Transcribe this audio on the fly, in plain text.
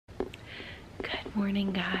Good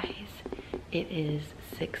morning, guys. It is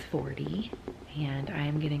 6:40 and I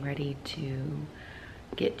am getting ready to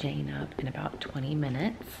get Jane up in about 20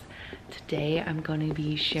 minutes. Today I'm going to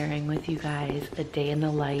be sharing with you guys a day in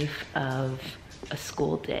the life of a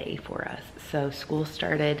school day for us. So school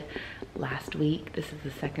started last week. This is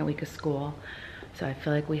the second week of school. So I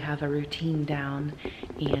feel like we have a routine down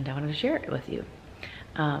and I wanted to share it with you.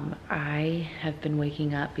 I have been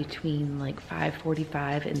waking up between like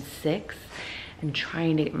 5:45 and 6 and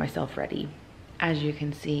trying to get myself ready. As you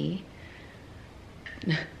can see,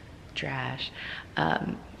 trash.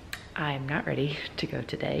 I'm not ready to go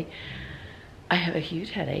today. I have a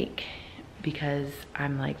huge headache because I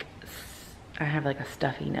have like a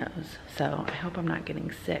stuffy nose. So I hope I'm not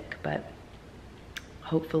getting sick, but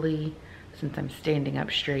hopefully since I'm standing up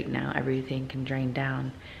straight now, everything can drain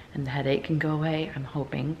down and the headache can go away, I'm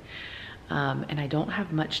hoping. And I don't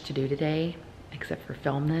have much to do today except for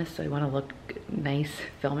film this, so I want to look nice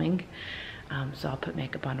filming. So I'll put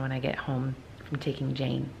makeup on when I get home from taking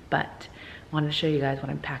Jane. But I wanted to show you guys what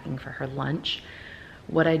I'm packing for her lunch.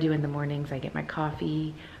 What I do in the mornings, I get my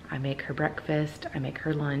coffee, I make her breakfast, I make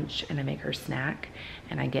her lunch, and I make her snack,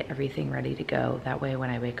 and I get everything ready to go. That way when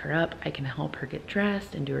I wake her up, I can help her get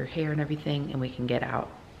dressed and do her hair and everything, and we can get out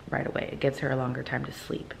right away. It gives her a longer time to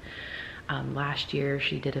sleep. Last year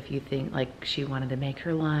she did a few things, like she wanted to make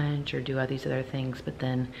her lunch or do all these other things, but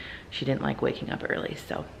then she didn't like waking up early.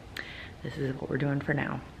 So this is what we're doing for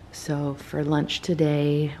now. So for lunch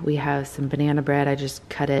today, we have some banana bread. I just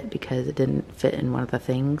cut it because it didn't fit in one of the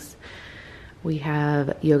things. We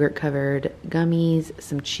have yogurt covered gummies,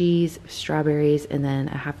 some cheese, strawberries, and then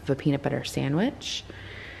a half of a peanut butter sandwich.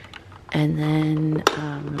 And then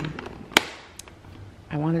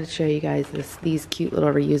I wanted to show you guys these cute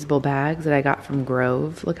little reusable bags that I got from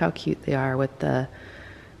Grove. Look how cute they are with the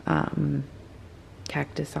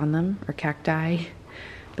cactus on them, or cacti.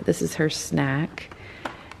 But this is her snack.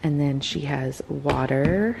 And then she has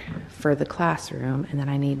water for the classroom. And then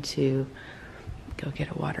I need to go get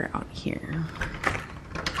a water out here.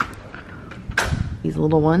 These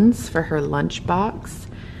little ones for her lunch box.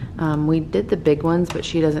 We did the big ones, but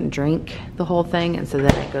she doesn't drink the whole thing, and so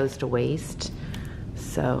then it goes to waste.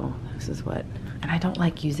 So this is what, and I don't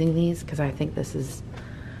like using these because I think this is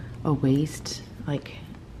a waste. Like,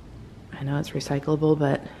 I know it's recyclable,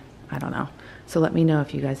 but I don't know. So let me know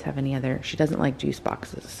if you guys have any other. She doesn't like juice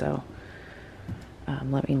boxes, so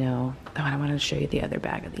let me know. Oh, and I wanted to show you the other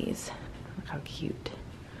bag of these. Look how cute.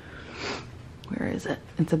 Where is it?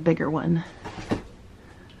 It's a bigger one.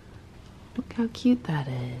 Look how cute that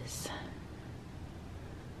is.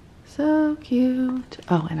 So cute.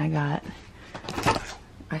 Oh, and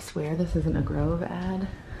I swear this isn't a Grove ad,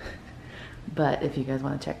 but if you guys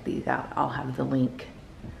want to check these out, I'll have the link.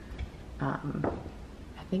 I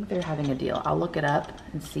think they're having a deal. I'll look it up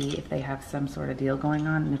and see if they have some sort of deal going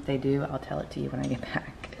on, and if they do, I'll tell it to you when I get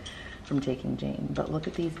back from taking Jane. But look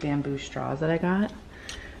at these bamboo straws that I got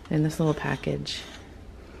in this little package.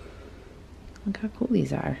 Look how cool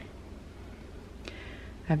these are.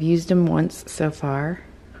 I've used them once so far,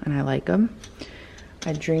 and I like them.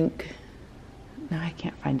 I drink, now I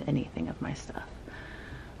can't find anything of my stuff.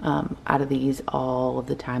 Out of these all of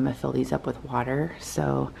the time, I fill these up with water.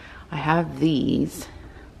 So I have these,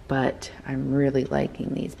 but I'm really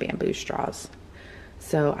liking these bamboo straws.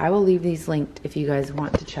 So I will leave these linked if you guys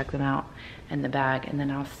want to check them out in the bag, and then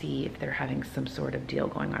I'll see if they're having some sort of deal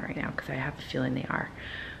going on right now, because I have a feeling they are,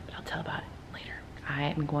 but I'll tell about it later. I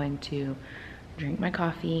am going to drink my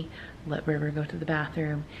coffee, let River go to the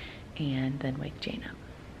bathroom, and then wake Jane up.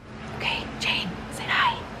 Okay, Jane, say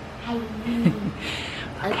hi.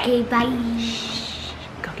 Hi. Okay, bye. Shh.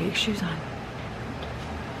 Go get your shoes on.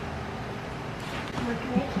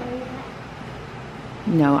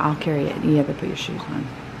 No, I'll carry it. You have to put your shoes on.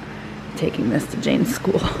 I'm taking this to Jane's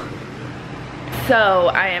school. So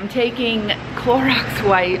I am taking Clorox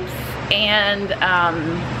wipes and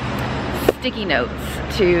sticky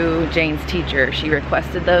notes to Jane's teacher. She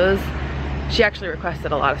requested those. She actually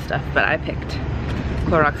requested a lot of stuff, but I picked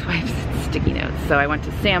Clorox wipes and sticky notes. So I went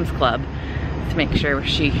to Sam's Club to make sure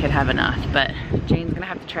she could have enough, but Jane's gonna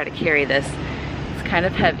have to try to carry this. It's kind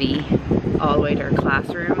of heavy all the way to her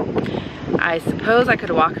classroom. I suppose I could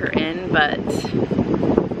walk her in, but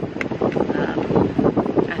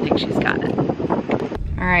I think she's got it.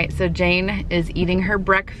 All right, so Jane is eating her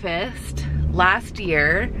breakfast. Last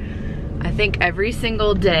year, I think every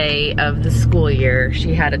single day of the school year,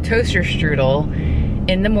 she had a toaster strudel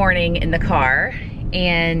in the morning in the car,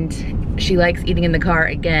 and she likes eating in the car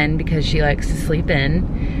again because she likes to sleep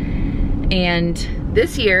in. And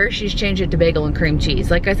this year, she's changed it to bagel and cream cheese.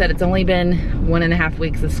 Like I said, it's only been 1.5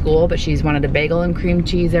 weeks of school, but she's wanted a bagel and cream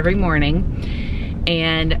cheese every morning,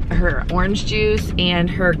 and her orange juice and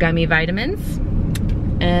her gummy vitamins,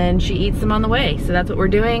 and she eats them on the way. So that's what we're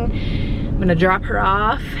doing. I'm gonna drop her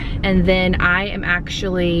off, and then I am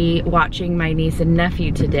actually watching my niece and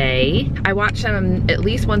nephew today. I watch them at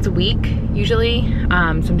least once a week, usually,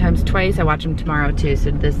 sometimes twice. I watch them tomorrow too,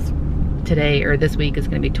 so this week is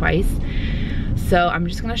gonna be twice. So I'm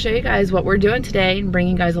just gonna show you guys what we're doing today and bring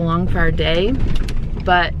you guys along for our day.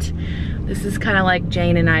 But this is kind of like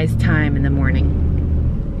Jane and I's time in the morning.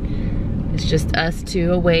 It's just us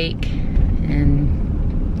two awake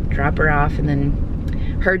and drop her off, and then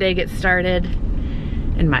her day gets started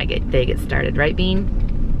and my day gets started, right, Bean?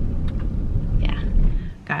 Yeah.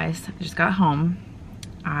 Guys, I just got home.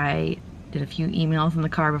 I did a few emails in the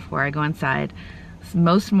car before I go inside.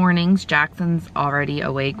 Most mornings, Jackson's already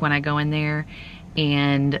awake when I go in there,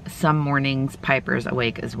 and some mornings, Piper's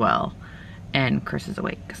awake as well, and Chris is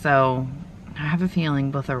awake. So I have a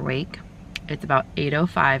feeling both are awake. It's about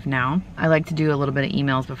 8:05 now. I like to do a little bit of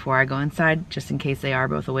emails before I go inside, just in case they are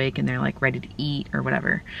both awake and they're like ready to eat or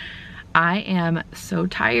whatever. I am so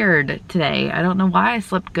tired today. I don't know why. I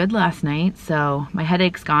slept good last night, so my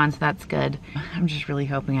headache's gone, so that's good. I'm just really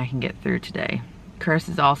hoping I can get through today. Chris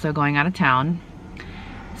is also going out of town.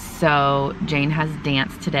 So Jane has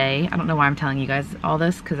dance today. I don't know why I'm telling you guys all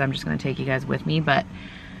this, because I'm just gonna take you guys with me, but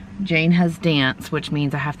Jane has dance, which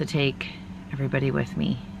means I have to take everybody with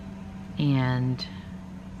me. And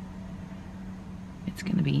it's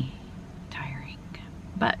gonna be tiring.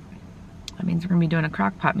 But that means we're gonna be doing a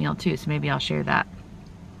crock pot meal too, so maybe I'll share that.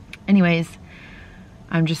 Anyways,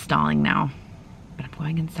 I'm just stalling now, but I'm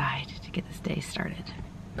going inside to get this day started.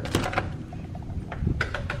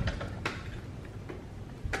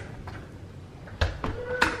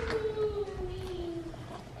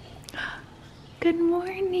 Good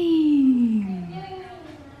morning.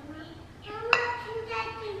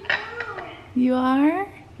 You are?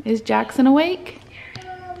 Is Jackson awake?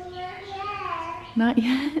 Not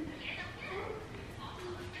yet?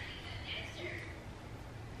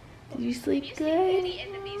 Did you sleep good?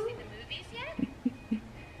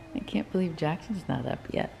 I can't believe Jackson's not up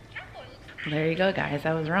yet. There you go, guys.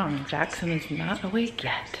 I was wrong. Jackson is not awake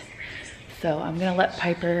yet. So I'm gonna let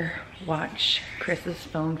Piper watch Chris's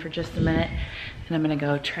phone for just a minute, and I'm gonna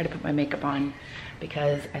go try to put my makeup on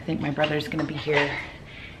because I think my brother's gonna be here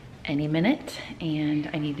any minute and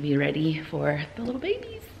I need to be ready for the little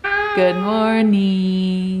babies. Good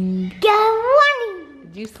morning. Good morning.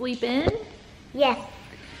 Did you sleep in? Yes.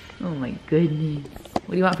 Oh my goodness.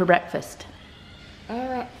 What do you want for breakfast? I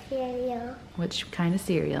want cereal. Which kind of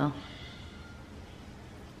cereal?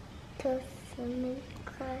 Toast cinnamon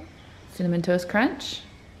crunch. Cinnamon Toast Crunch?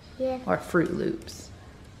 Yes. Or Fruit Loops?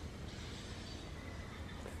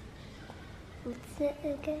 What's it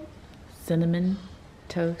again? Cinnamon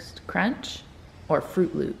Toast Crunch or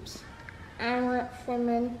Fruit Loops? I want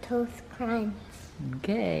cinnamon toast crunch.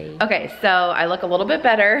 Okay. Okay, so I look a little bit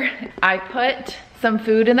better. I put some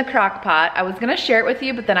food in the crock pot. I was gonna share it with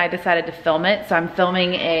you, but then I decided to film it. So I'm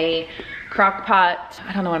filming a crock pot,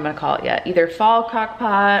 I don't know what I'm gonna call it yet. Either fall crock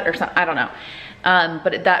pot or something, I don't know.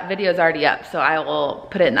 But that video is already up, so I will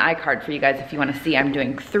put it in the iCard for you guys if you wanna see. I'm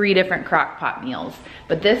doing 3 different crock pot meals.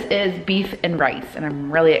 But this is beef and rice, and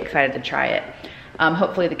I'm really excited to try it.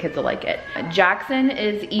 Hopefully the kids will like it. Jackson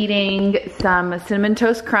is eating some Cinnamon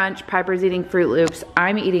Toast Crunch. Piper's eating Fruit Loops.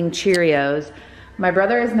 I'm eating Cheerios. My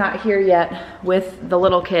brother is not here yet with the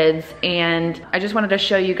little kids, and I just wanted to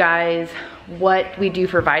show you guys what we do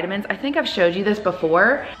for vitamins. I think I've showed you this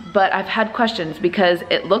before, but I've had questions because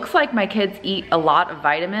it looks like my kids eat a lot of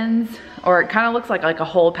vitamins, or it kind of looks like a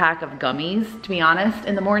whole pack of gummies, to be honest,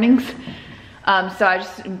 in the mornings. So I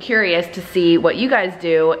just am curious to see what you guys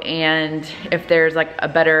do and if there's like a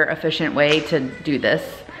better, efficient way to do this.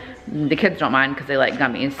 The kids don't mind because they like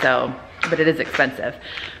gummies, so, but it is expensive.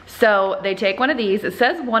 So they take one of these. It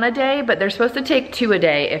says 1 a day, but they're supposed to take 2 a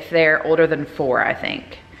day if they're older than 4, I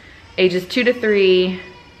think. Ages 2 to 3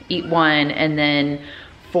 eat 1, and then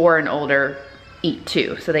 4 and older eat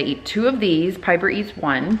 2. So they eat 2 of these. Piper eats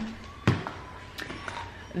 1.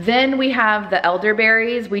 Then we have the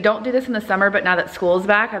elderberries. We don't do this in the summer, but now that school's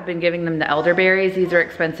back, I've been giving them the elderberries. These are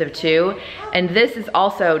expensive too. And this is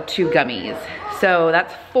also 2 gummies. So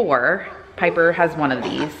that's 4. Piper has 1 of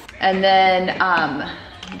these. And then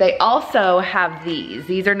They also have these.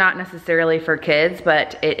 These are not necessarily for kids,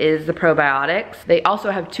 but it is the probiotics. They also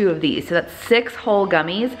have 2 of these. So that's 6 whole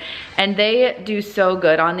gummies, and they do so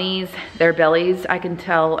good on these. Their bellies, I can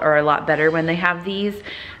tell, are a lot better when they have these,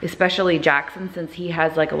 especially Jackson, since he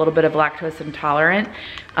has like a little bit of lactose intolerant.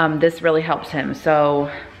 This really helps him. So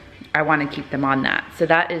I want to keep them on that. So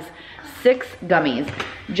that is 6 gummies.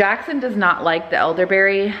 Jackson does not like the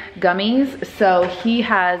elderberry gummies, so he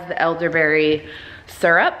has the elderberry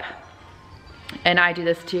syrup, and I do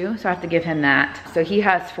this too, so I have to give him that. So he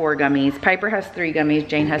has 4 gummies. Piper has 3 gummies.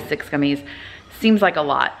 Jane has 6 gummies. Seems like a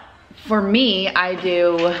lot. For me, I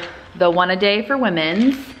do the 1 a day for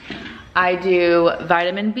women's. I do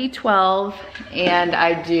vitamin B12, and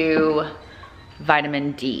I do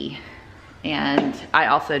vitamin D. And I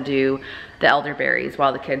also do the elderberries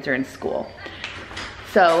while the kids are in school.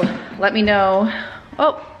 So let me know.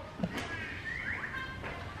 Oh,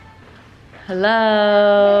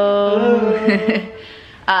 hello.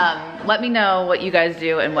 Let me know what you guys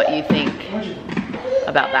do and what you think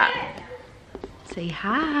about that. Say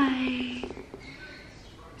hi.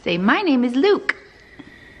 Say, my name is Luke.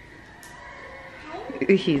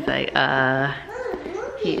 He's like,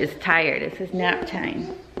 he is tired. It's his nap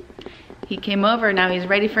time. He came over, now he's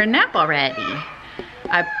ready for a nap already.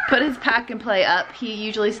 I put his pack and play up. He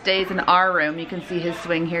usually stays in our room. You can see his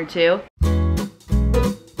swing here too.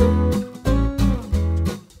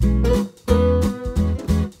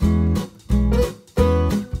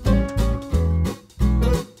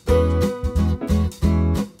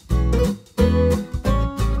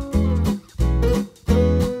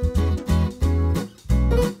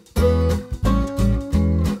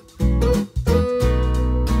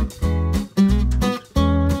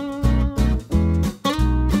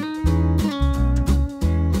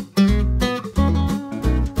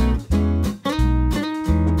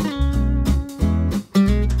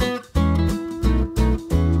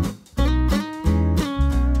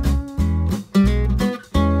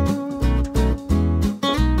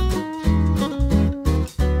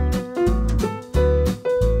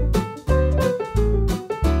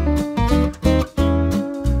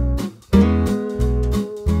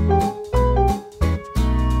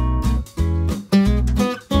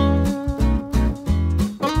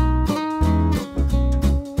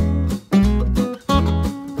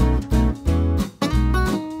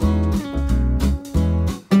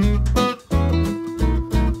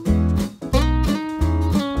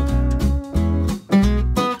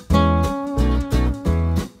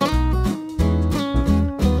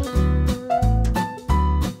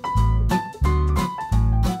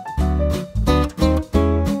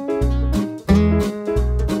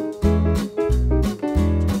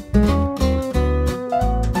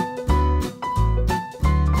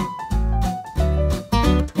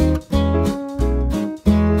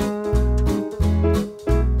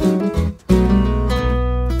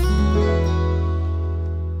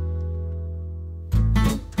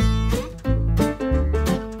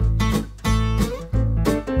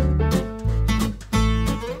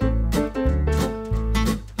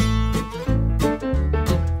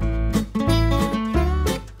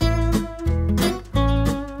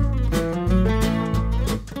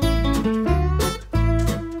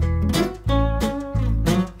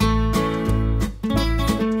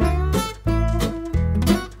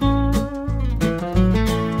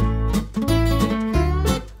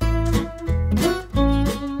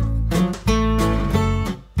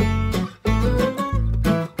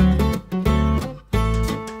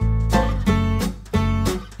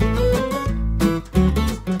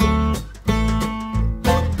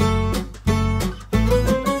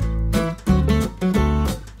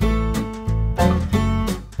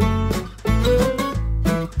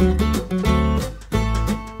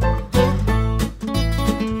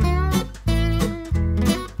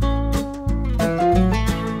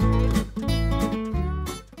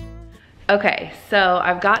 Okay, so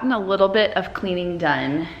I've gotten a little bit of cleaning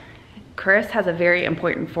done. Chris has a very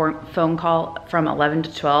important phone call from 11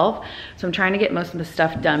 to 12, so I'm trying to get most of the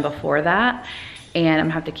stuff done before that, and I'm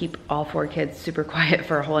gonna have to keep all 4 kids super quiet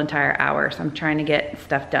for a whole entire hour, so I'm trying to get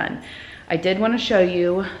stuff done. I did want to show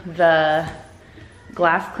you the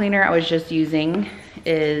glass cleaner I was just using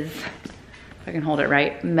is, if I can hold it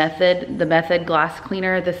right, the Method glass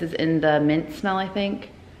cleaner. This is in the mint smell, I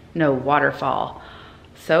think. No, waterfall.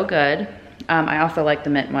 So good. I also like the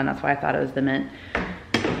mint one, that's why I thought it was the mint.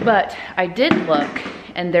 But I did look,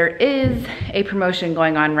 and there is a promotion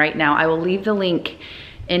going on right now. I will leave the link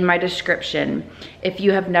in my description. If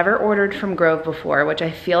you have never ordered from Grove before, which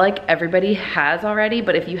I feel like everybody has already,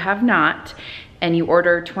 but if you have not, and you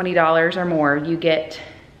order $20 or more, you get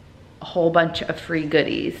a whole bunch of free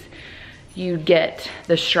goodies. You get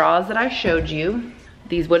the straws that I showed you,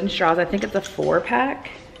 these wooden straws. I think it's a 4-pack.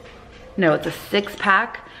 No, it's a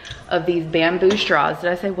 6-pack of these bamboo straws.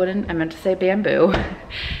 Did I say wooden? I meant to say bamboo.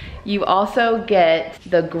 You also get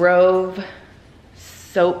the Grove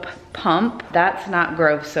soap pump. That's not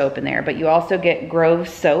Grove soap in there, but you also get Grove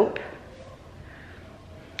soap.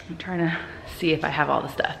 I'm trying to see if I have all the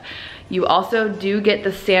stuff. You also do get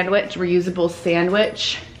the sandwich, reusable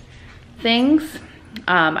sandwich things.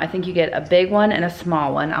 I think you get a big one and a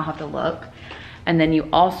small one. I'll have to look. And then you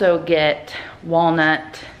also get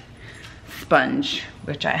walnut sponge,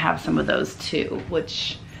 which I have some of those too,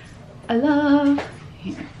 which I love.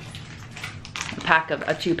 Here,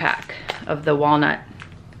 a 2-pack of the walnut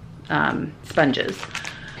sponges.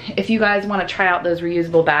 If you guys want to try out those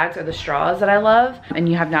reusable bags or the straws that I love, and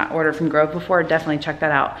you have not ordered from Grove before, definitely check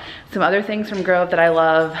that out. Some other things from Grove that I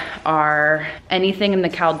love are anything in the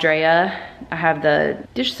Caldrea. I have the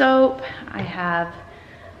dish soap, I have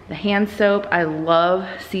the hand soap. I love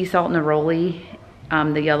sea salt neroli,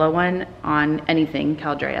 the yellow one, on anything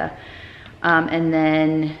Caldrea. And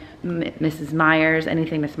then Mrs. Meyer's,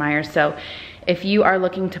 anything Miss Meyer's. So if you are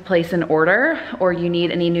looking to place an order or you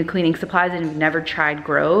need any new cleaning supplies and you've never tried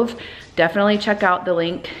Grove, definitely check out the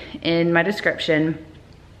link in my description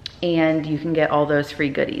and you can get all those free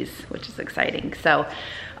goodies, which is exciting. So,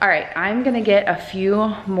 all right, I'm gonna get a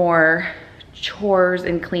few more chores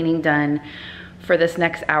and cleaning done for this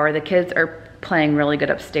next hour. The kids are playing really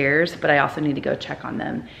good upstairs, but I also need to go check on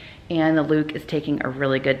them. And Luke is taking a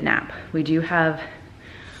really good nap. We do have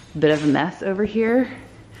a bit of a mess over here,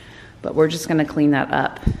 but we're just gonna clean that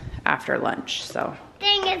up after lunch, so.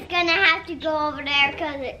 Thing is gonna have to go over there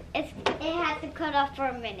because it has to cut off for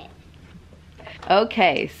a minute.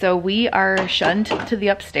 Okay, so we are shunned to the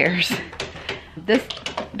upstairs. This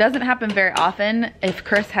doesn't happen very often. If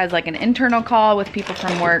Chris has like an internal call with people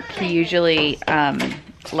from work, he usually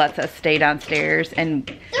lets us stay downstairs and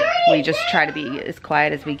we just try to be as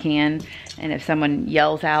quiet as we can. And if someone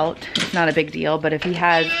yells out, it's not a big deal, but if he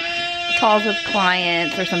has calls with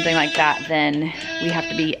clients or something like that, then we have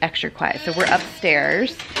to be extra quiet. So we're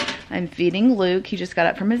upstairs. I'm feeding Luke. He just got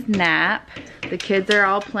up from his nap. The kids are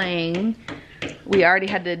all playing. We already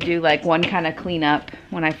had to do like one kind of cleanup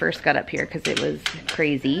when I first got up here because it was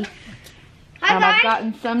crazy. I've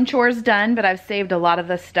gotten some chores done, but I've saved a lot of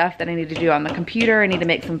the stuff that I need to do on the computer. I need to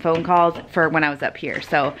make some phone calls for when I was up here.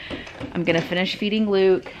 So I'm gonna finish feeding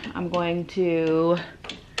Luke. I'm going to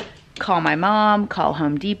call my mom, call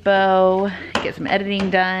Home Depot, get some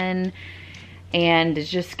editing done, and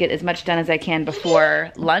just get as much done as I can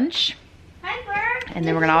before lunch. And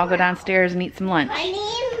then we're gonna all go downstairs and eat some lunch.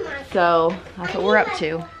 So that's what we're up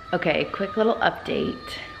to. Okay, quick little update.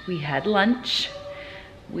 We had lunch.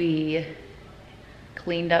 We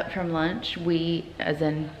cleaned up from lunch. We, as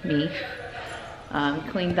in me,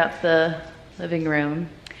 cleaned up the living room,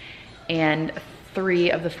 and 3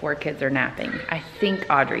 of the 4 kids are napping. I think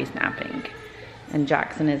Audrey's napping, and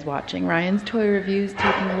Jackson is watching Ryan's toy reviews,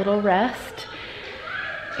 taking a little rest.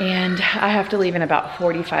 And I have to leave in about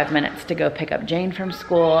 45 minutes to go pick up Jane from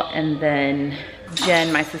school, and then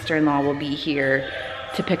Jen, my sister-in-law, will be here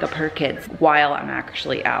to pick up her kids while I'm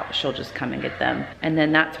actually out. She'll just come and get them. And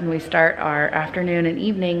then that's when we start our afternoon and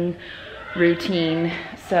evening routine.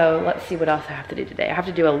 So let's see what else I have to do today. I have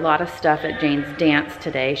to do a lot of stuff at Jane's dance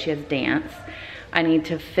today. She has dance. I need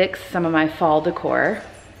to fix some of my fall decor.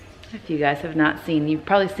 If you guys have not seen, you've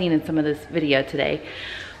probably seen in some of this video today,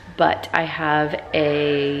 but I have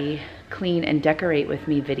a clean and decorate with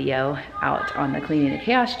me video out on the Cleaning the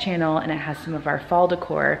Chaos channel, and it has some of our fall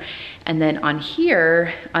decor. And then on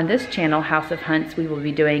here, on this channel, House of Hunts, we will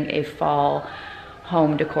be doing a fall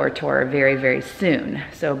home decor tour very, very soon.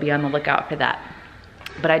 So be on the lookout for that.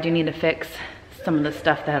 But I do need to fix some of the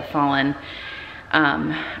stuff that have fallen.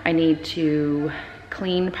 I need to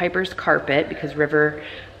clean Piper's carpet because River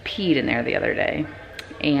peed in there the other day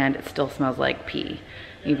and it still smells like pee,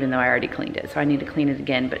 even though I already cleaned it. So I need to clean it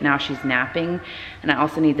again, but now she's napping, and I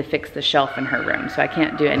also need to fix the shelf in her room. So I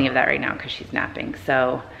can't do any of that right now because she's napping.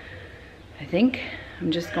 So I think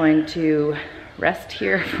I'm just going to rest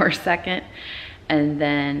here for a second and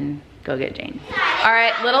then go get Jane. All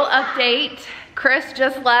right, little update. Chris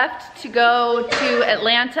just left to go to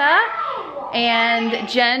Atlanta, and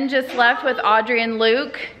Jen just left with Audrey and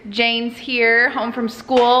Luke. Jane's here, home from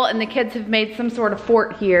school, and the kids have made some sort of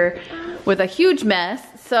fort here with a huge mess.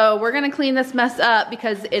 So we're gonna clean this mess up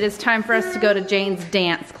because it is time for us to go to Jane's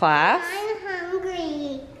dance class. I'm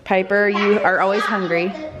hungry. Piper, you are always hungry.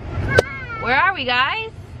 Where are we, guys?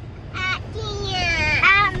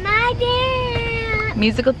 At my dance.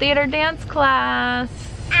 Musical theater dance class.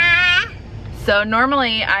 So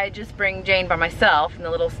normally I just bring Jane by myself and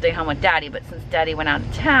the littles stay home with Daddy, but since Daddy went out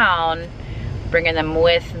of town, bringing them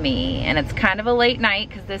with me. And it's kind of a late night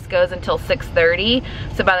because this goes until 6:30.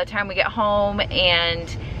 So by the time we get home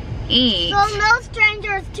and eat. So no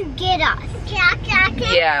strangers to get us.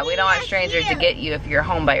 Yeah, we don't want strangers to get you if you're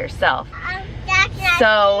home by yourself.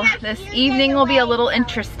 So this evening will be a little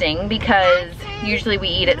interesting because usually we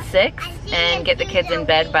eat at 6 and get the kids in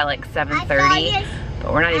bed by like 7:30,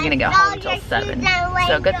 but we're not even gonna get home until 7.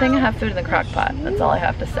 So good thing I have food in the crock pot. That's all I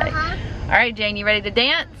have to say. All right, Jane, you ready to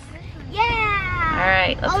dance? Yeah. All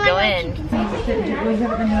right, let's go in.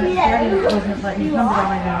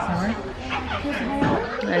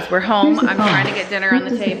 As we're home, I'm trying to get dinner on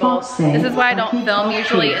the table. This is why I don't film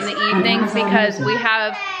usually in the evenings, because we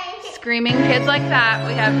have screaming kids like that.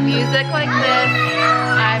 We have music like this.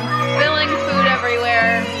 I'm spilling food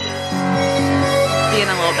everywhere. See you in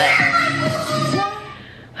a little bit.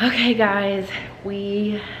 Okay guys,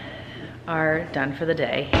 we are done for the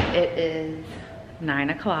day. It is 9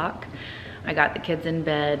 o'clock. I got the kids in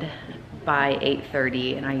bed by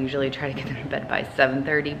 8:30 and I usually try to get them in bed by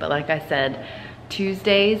 7:30, but like I said,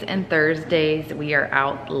 Tuesdays and Thursdays we are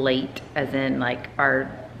out late, as in like our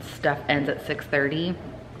stuff ends at 6:30.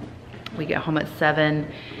 We get home at 7,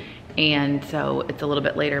 and so it's a little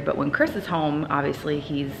bit later. But when Chris is home, obviously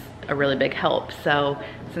he's a really big help. So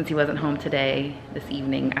since he wasn't home today, this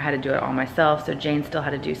evening, I had to do it all myself. So Jane still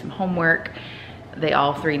had to do some homework. They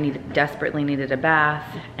all three desperately needed a bath,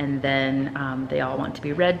 and then they all want to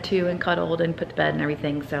be read to and cuddled and put to bed and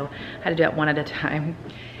everything. So I had to do it one at a time.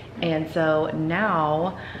 And so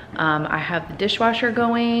now I have the dishwasher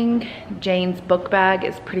going. Jane's book bag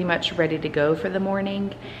is pretty much ready to go for the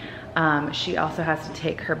morning. She also has to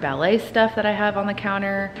take her ballet stuff that I have on the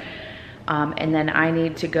counter. And then I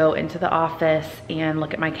need to go into the office and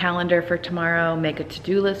look at my calendar for tomorrow, make a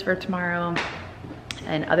to-do list for tomorrow.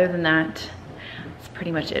 And other than that, that's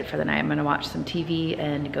pretty much it for the night. I'm gonna watch some TV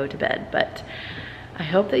and go to bed. But I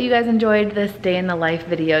hope that you guys enjoyed this day in the life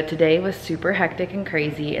video. Today was super hectic and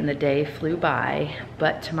crazy and the day flew by,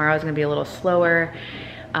 but tomorrow's gonna be a little slower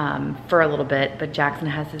for a little bit. But Jackson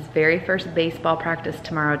has his very first baseball practice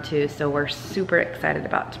tomorrow too, so we're super excited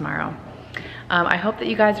about tomorrow. I hope that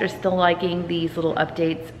you guys are still liking these little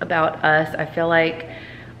updates about us. I feel like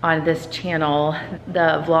on this channel,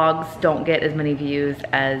 the vlogs don't get as many views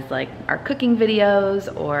as like our cooking videos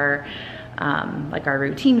or like our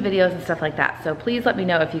routine videos and stuff like that. So please let me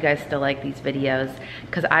know if you guys still like these videos,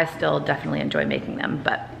 because I still definitely enjoy making them.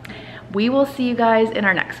 But we will see you guys in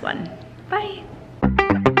our next one. Bye.